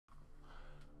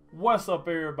What's up,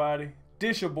 everybody?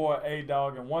 This your boy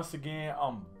Adogg, and once again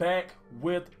I'm back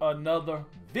with another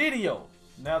video.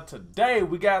 Now today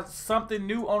we got something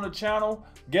new on the channel.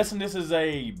 Guessing this is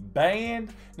a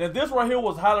band. Now this right here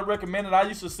was highly recommended. I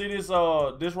used to see this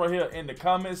this right here in the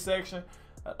comment section.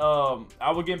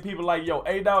 I was getting people like, yo,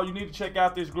 Adogg, you need to check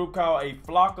out this group called A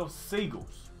Flock of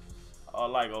Seagulls.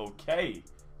 Like, okay,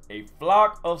 A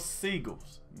Flock of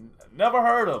Seagulls. Never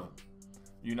heard of them,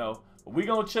 you know. We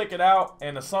gonna check it out,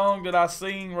 and the song that I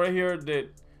seen right here that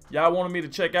y'all wanted me to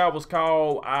check out was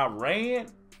called Iran.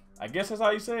 I guess that's how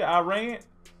you say it, Iran.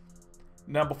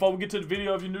 Now before we get to the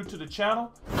video, if you're new to the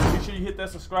channel, make sure you hit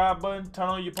that subscribe button, turn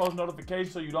on your post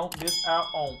notifications so you don't miss out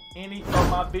on any of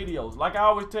my videos. Like I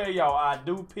always tell y'all, I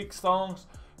do pick songs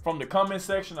from the comment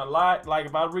section a lot. Like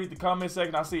if I read the comment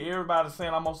section, I see everybody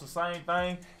saying almost the same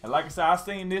thing. And like I said, I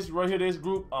seen this right here, this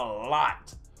group a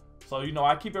lot. So, you know,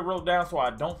 I keep it wrote down so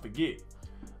I don't forget.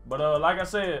 But like I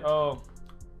said,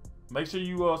 make sure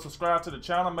you subscribe to the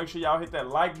channel. Make sure y'all hit that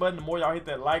like button. The more y'all hit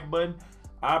that like button,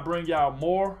 I bring y'all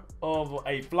more of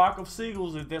A Flock of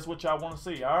Seagulls if that's what y'all want to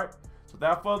see. All right. So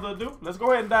without further ado, let's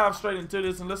go ahead and dive straight into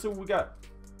this and let's see what we got.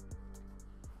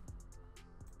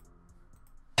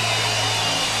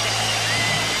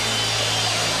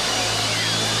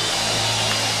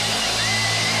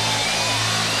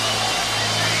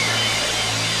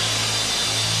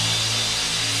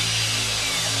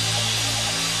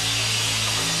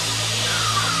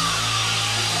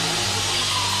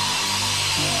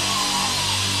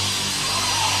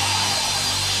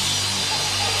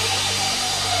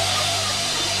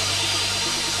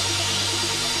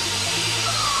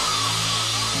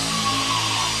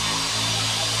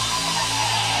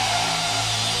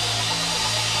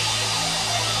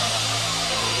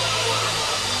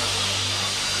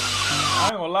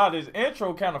 I ain't gonna lie, this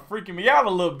intro kind of freaking me out a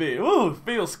little bit. Ooh, it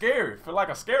feels scary. Feel like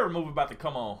a scary movie about to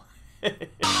come on.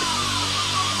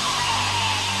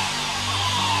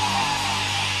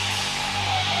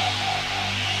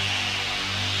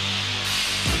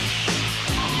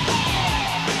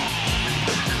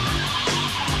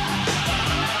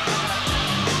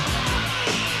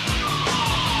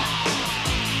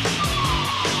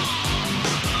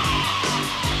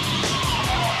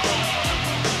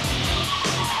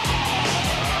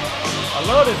 I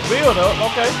love this build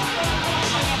up, okay.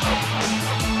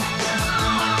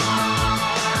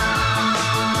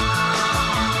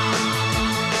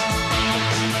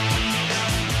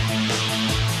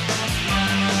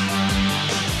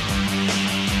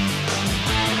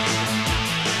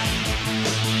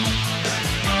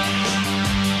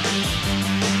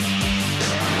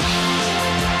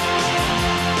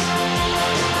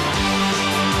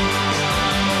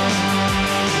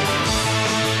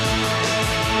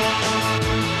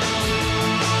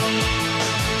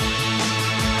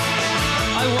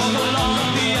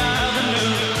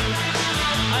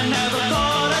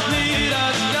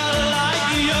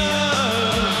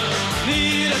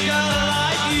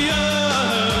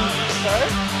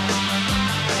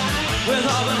 With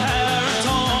auburn hair and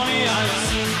tawny eyes,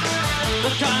 the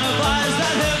kind of eyes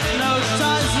that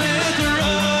hypnotize with the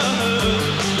road.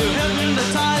 You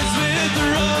hypnotize with the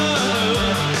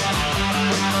road.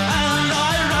 And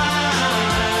I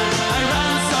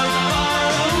ran so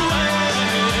far away.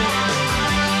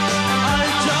 I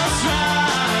just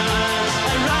ran,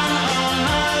 I ran all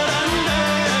night and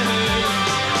day.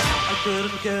 I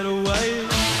couldn't get away.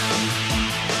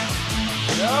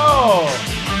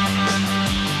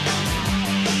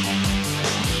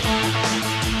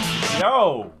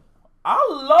 Yo, I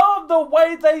love the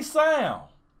way they sound.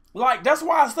 Like, that's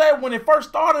why I said when it first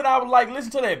started, I was like,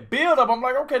 listen to that build up. I'm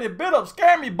like, okay, the build up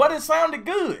scared me, but it sounded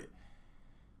good.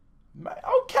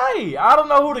 Okay, I don't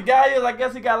know who the guy is. I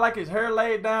guess he got like his hair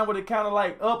laid down with it kind of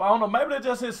like up. I don't know. Maybe that's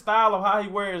just his style of how he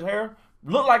wears his hair.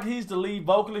 Look like he's the lead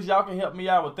vocalist. Y'all can help me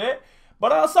out with that.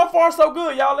 But so far, so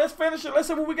good, y'all. Let's finish it. Let's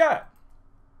see what we got.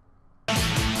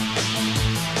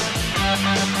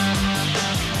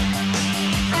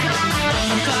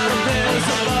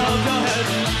 Above your head,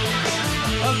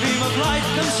 a beam of light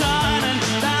comes shining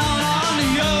down on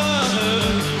you,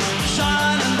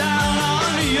 shining down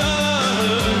on you.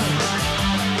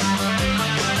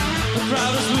 The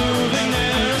crowd is moving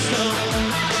near still.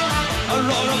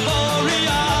 Aurora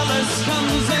borealis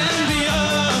comes in the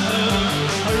air.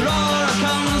 Aurora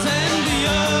comes in the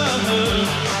air.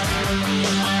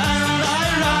 And I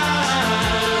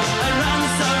ran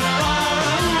so far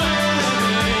away.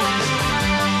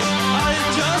 I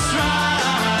just ran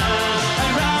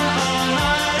all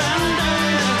night and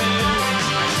day.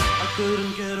 I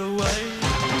couldn't get away.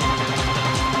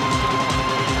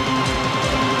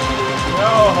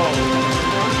 Yo.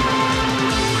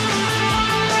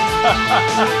 Yo,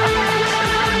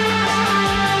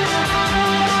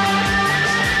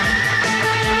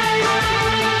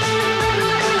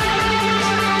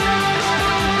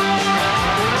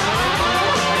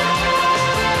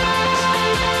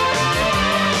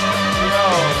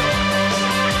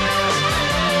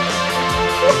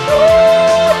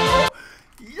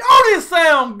 this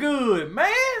sound good, man.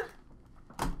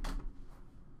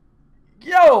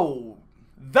 Yo,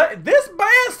 this band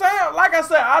sound, like I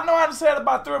said, I know I just said it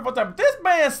about 3 or 4 times, but this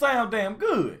band sound damn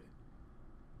good.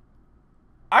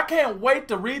 I can't wait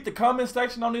to read the comment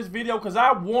section on this video because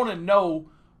I want to know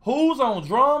who's on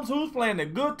drums, who's playing the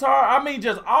guitar. I mean,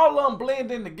 just all of them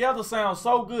blending together sound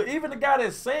so good. Even the guy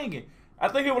that's singing, I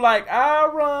think he was like, I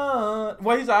run.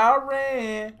 Well, he's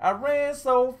like, I ran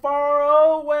so far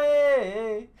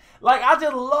away. Like, I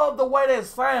just love the way that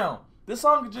sound. This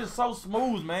song is just so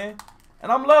smooth, man.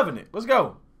 And I'm loving it. Let's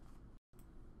go.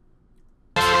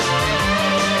 You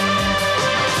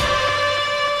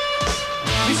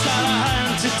start a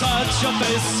hand to touch your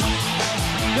face.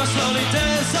 You're slowly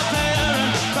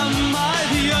disappearing from my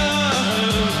view.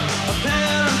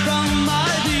 Appearing from my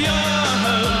view.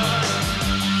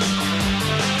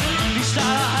 You start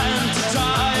a hand to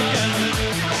try again.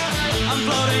 I'm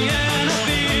floating in a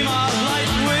beam of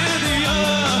light with you.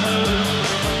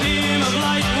 A beam of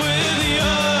light with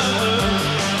you.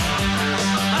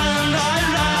 And I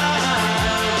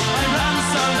ran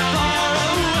so far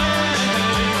away.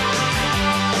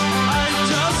 I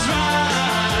just ran.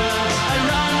 I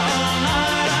ran all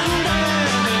night and day.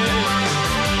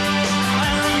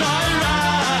 And I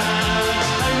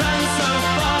ran so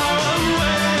far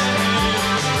away.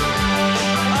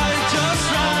 I just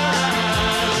ran.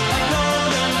 I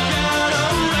couldn't get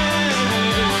away.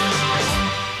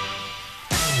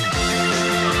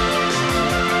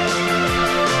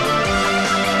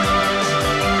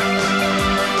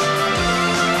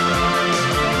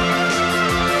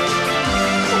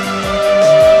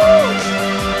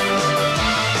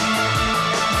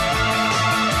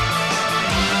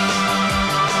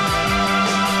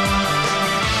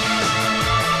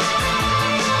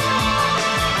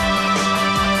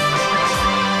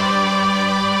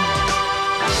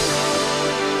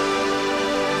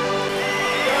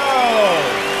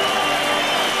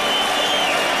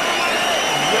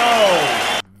 Yo,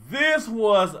 this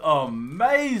was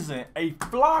amazing. A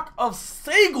flock of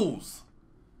seagulls.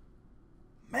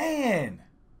 Man.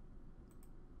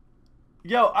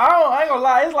 Yo, I ain't gonna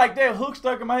lie. It's like that hook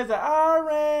stuck in my head. Like,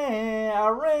 I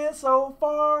ran so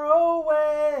far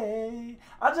away.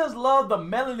 I just love the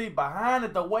melody behind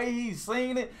it, the way he's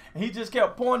singing it. And he just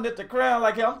kept pointing at the crowd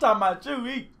like, hey, I'm talking about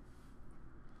you.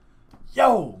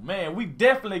 Yo, man, we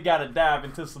definitely got to dive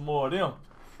into some more of them.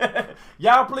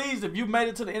 Y'all, please, if you made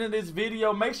it to the end of this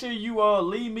video, make sure you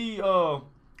leave me a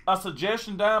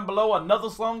suggestion down below,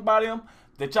 another song by them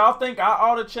that y'all think I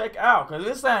ought to check out. Because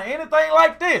if it sound anything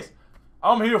like this,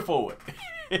 I'm here for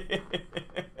it.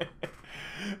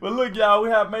 But look, y'all, we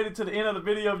have made it to the end of the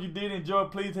video. If you did enjoy,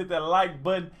 please hit that like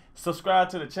button. Subscribe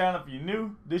to the channel if you're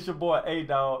new. This your boy,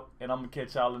 Adogg, and I'm going to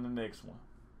catch y'all in the next one.